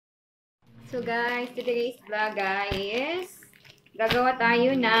So guys, today's vlog is gagawa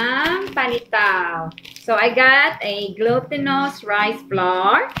tayo ng palitaw. So I got a glutinous rice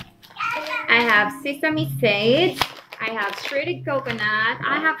flour. I have sesame seeds. I have shredded coconut.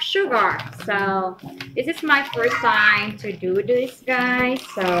 I have sugar. So this is my first time to do this, guys.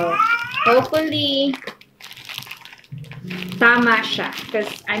 So hopefully tama siya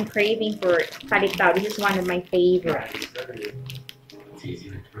because I'm craving for palitaw. This is one of my favorites.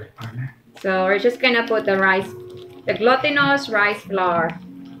 So we're just gonna put the glutinous rice flour.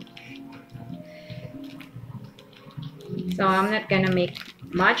 So I'm not gonna make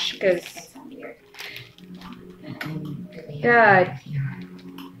much because good.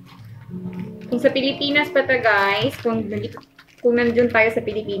 Kung sa Pilipinas pa ta guys, kung nandun tayo sa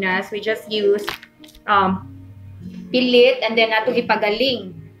Pilipinas, we just use pilit and then nato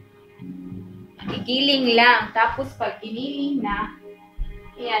ipagaling. Igiling lang. Tapos pag giniling na,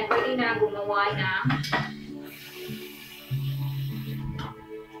 ayan, pwede na gumawa ng.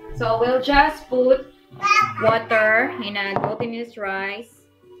 So we'll just put water in a glutinous rice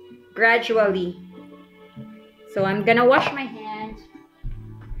gradually. So I'm gonna wash my hands.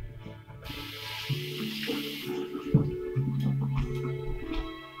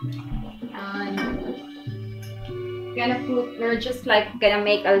 We're just like gonna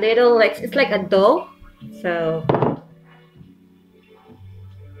make a little, it's like a dough. So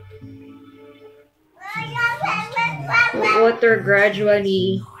water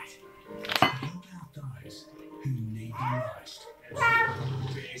gradually.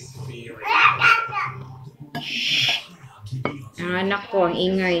 Ang anak ko, ang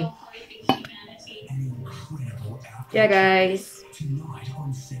ingay. Yeah, guys.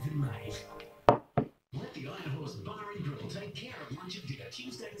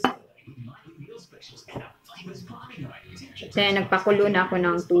 Then, nagpakulo na ako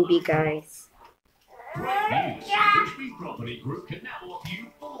ng tubig, guys. Which Property Group can now offer you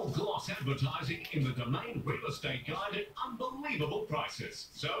full gloss advertising in the domain real estate guide at unbelievable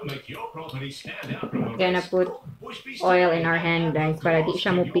prices. So make your property stand out from the Gonna put oil in our hand, guys, para di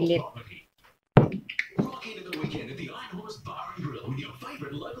siya mupilit. Rock into the weekend at the Iron Horse Bar and Grill with your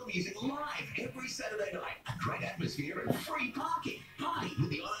favorite local music live every Saturday night. A great atmosphere and free parking. Party with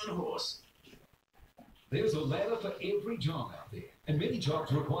the Iron Horse. There's a ladder for every job out there, and many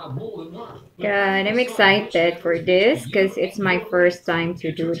jobs require more than one. God, I'm excited for this because it's my first time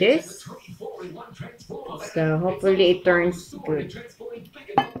to do this. So hopefully it turns good.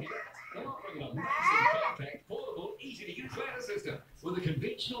 With a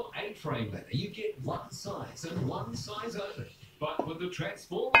conventional 8-frame ladder, you get one size and one size only. But with the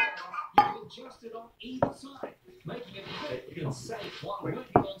transformer, you can adjust it on either side, making it fit and safe while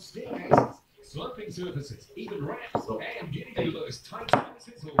working on staircases, sloping surfaces, even ramps, and getting to those tight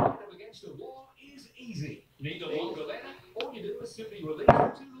spaces or right up against the wall is easy. Need a longer ladder? All you do is simply release the 2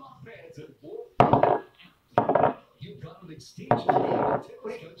 lock pads and walk. You've got an extension of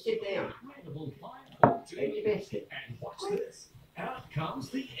incredible 5.2 and watch this. Out comes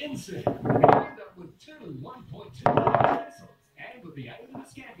the insert. You end up with 2 1.2 vessels, and with the aid of the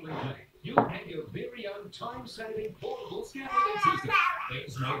scaffolding plate, you'll have your very own time-saving portable scaffolding system.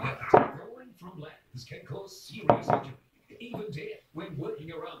 There's no doubt. Rolling from ladders can cause serious injury, even death when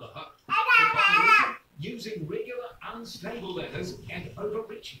working around the home. Using regular unstable ladders and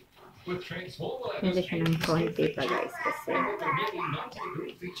overreaching. With transformer ladders and konti pa, guys, kasi with the nearly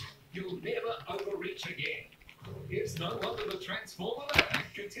 90-degree feature, you'll never overreach again. It's no wonder the transformer ladder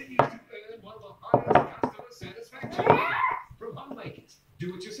continues to earn one of the highest customer satisfaction from homemakers.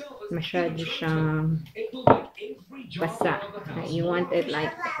 Do it yourself. masyado siyang basa. You want it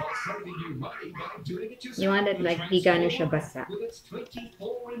like di gano siya basa. With its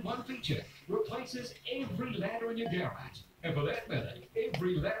 24-in-1 feature, replaces every ladder in your garage. And for that matter,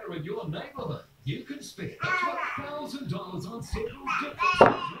 every ladder in your neighborhood. You can spend $12,000 on several different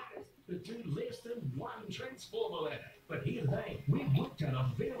ladders that do less than one transformer ladder. But here today, we've looked at a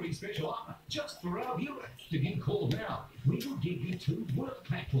very special offer just for our viewers. If you call now, we will give you 2 work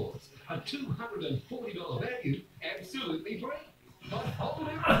platforms, a $240 value, absolutely free. But hold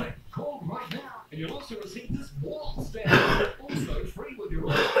everything. Call right now, and you'll also receive this wall stand, also free with your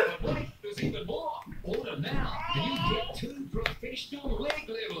order. But wait, there's even more. Order now, and you get 2 professional leg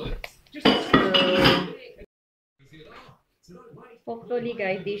levelers. Just Hopefully,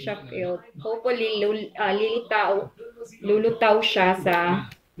 guys, di siya filled. Hopefully, lulutaw siya sa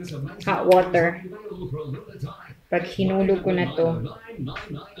hot water. Pag hinulog ko na to.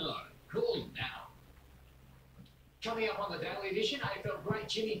 Coming up on the Daily Edition, AFL great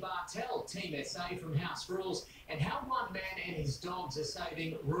Jimmy Bartell, Team SA from House Rules, and how one man and his dogs are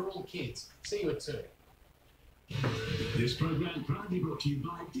saving rural kids. See you at 2. This program proudly brought to you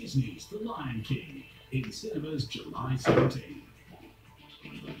by Disney's The Lion King in cinemas July 17.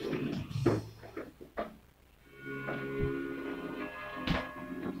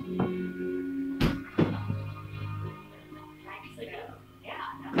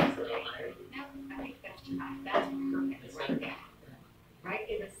 Right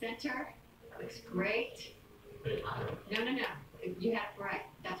in the center. Looks great. No. You have it right.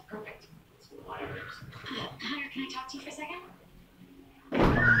 That's perfect. Hunter, can I talk to you for a second?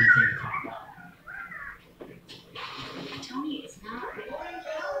 Tony is not.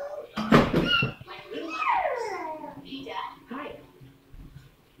 Hey, Dad. Hi.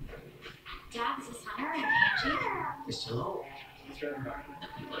 Dad, this is Hunter and Angie. Yes, hello. Pleasure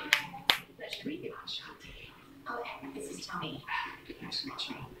to meet you. Oh, and this is Tony. Nice to meet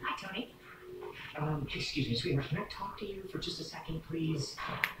you. Hi, Tony. Excuse me, sweetheart. Can I talk to you for just a second, please?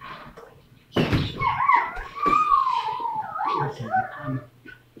 Listen,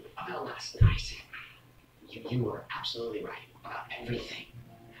 about last night, you were absolutely right about everything.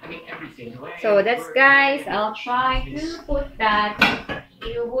 I mean, everything. So that's guys, I'll try to put that.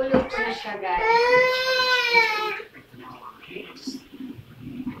 Inuhulog na siya guys.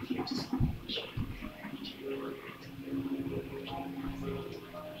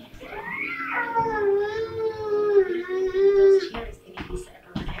 Those chairs, they need to be set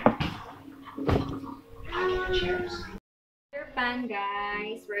over there. I'll get the chairs. Pan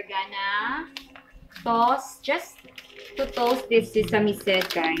guys, we're gonna toss, just to toast this sesame seed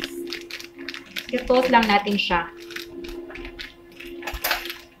guys. I-toast lang natin siya.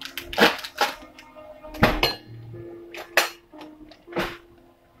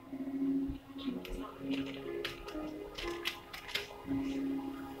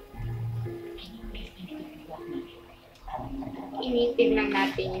 Initin lang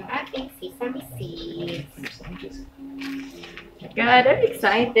natin yung ating sesame seeds. God, I'm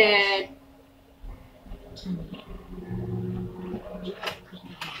excited.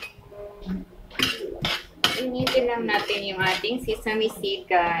 Initin lang natin yung ating sesame seed,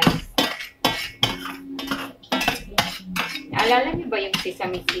 guys. Naalala niyo ba yung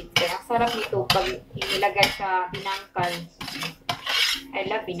sesame seeds? Ang sarap nito pag inilagay sa binangkal.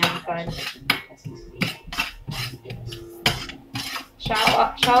 I love binangkal.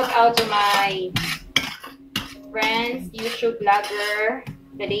 Shout out to my friends, YouTube vlogger,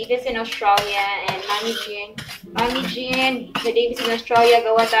 the Davis in Australia, and Mami Jean. Mami Jean, the Davis in Australia,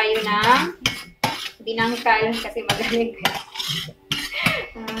 gawa tayo ng binangkal kasi magaling.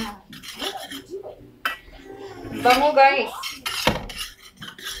 Bango guys.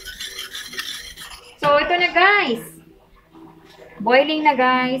 So ito na guys. Boiling na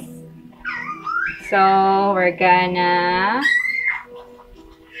guys. So we're gonna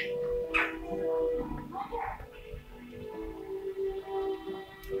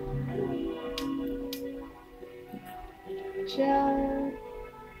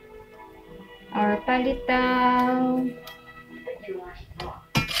our palitaw.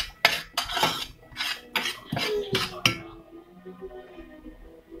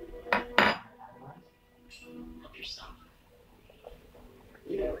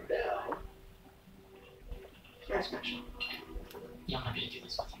 Very special. Yeah, I'm not going to do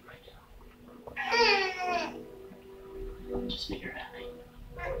this with you right now. Just make her happy.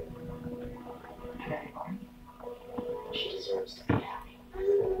 She deserves to be happy.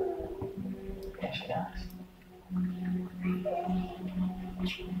 Yeah, she does.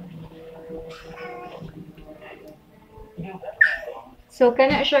 So,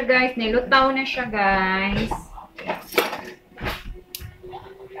 kana siya guys. Nilutaw na siya guys.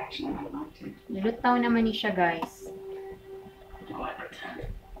 Nilutaw naman ni siya guys.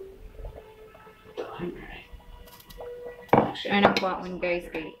 Ano po on guys.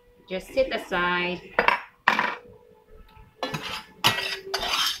 Just sit aside.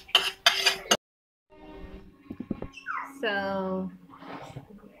 So,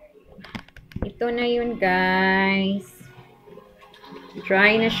 ito na yun guys.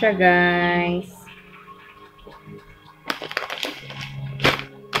 Dry na siya guys.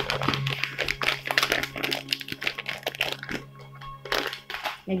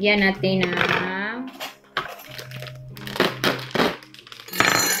 Lagyan natin ng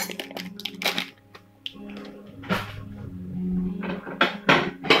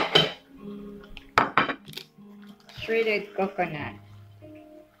shredded coconut.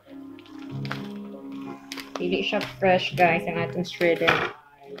 Hindi siya fresh guys ang atong shredded.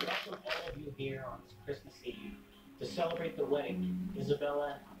 I welcome all of you here on this Christmas Eve celebrate the wedding,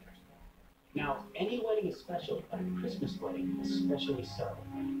 Isabella. Now, any wedding is special, but a Christmas wedding especially so,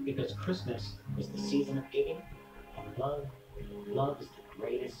 because Christmas is the season of giving, and love is the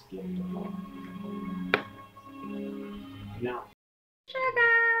greatest gift of all. Now, Siya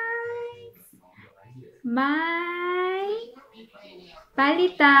guys! May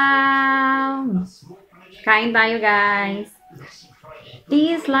palitaw! Kain tayo guys!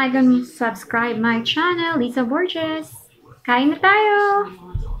 Please like and subscribe my channel, Lisa Borges. Kain na tayo!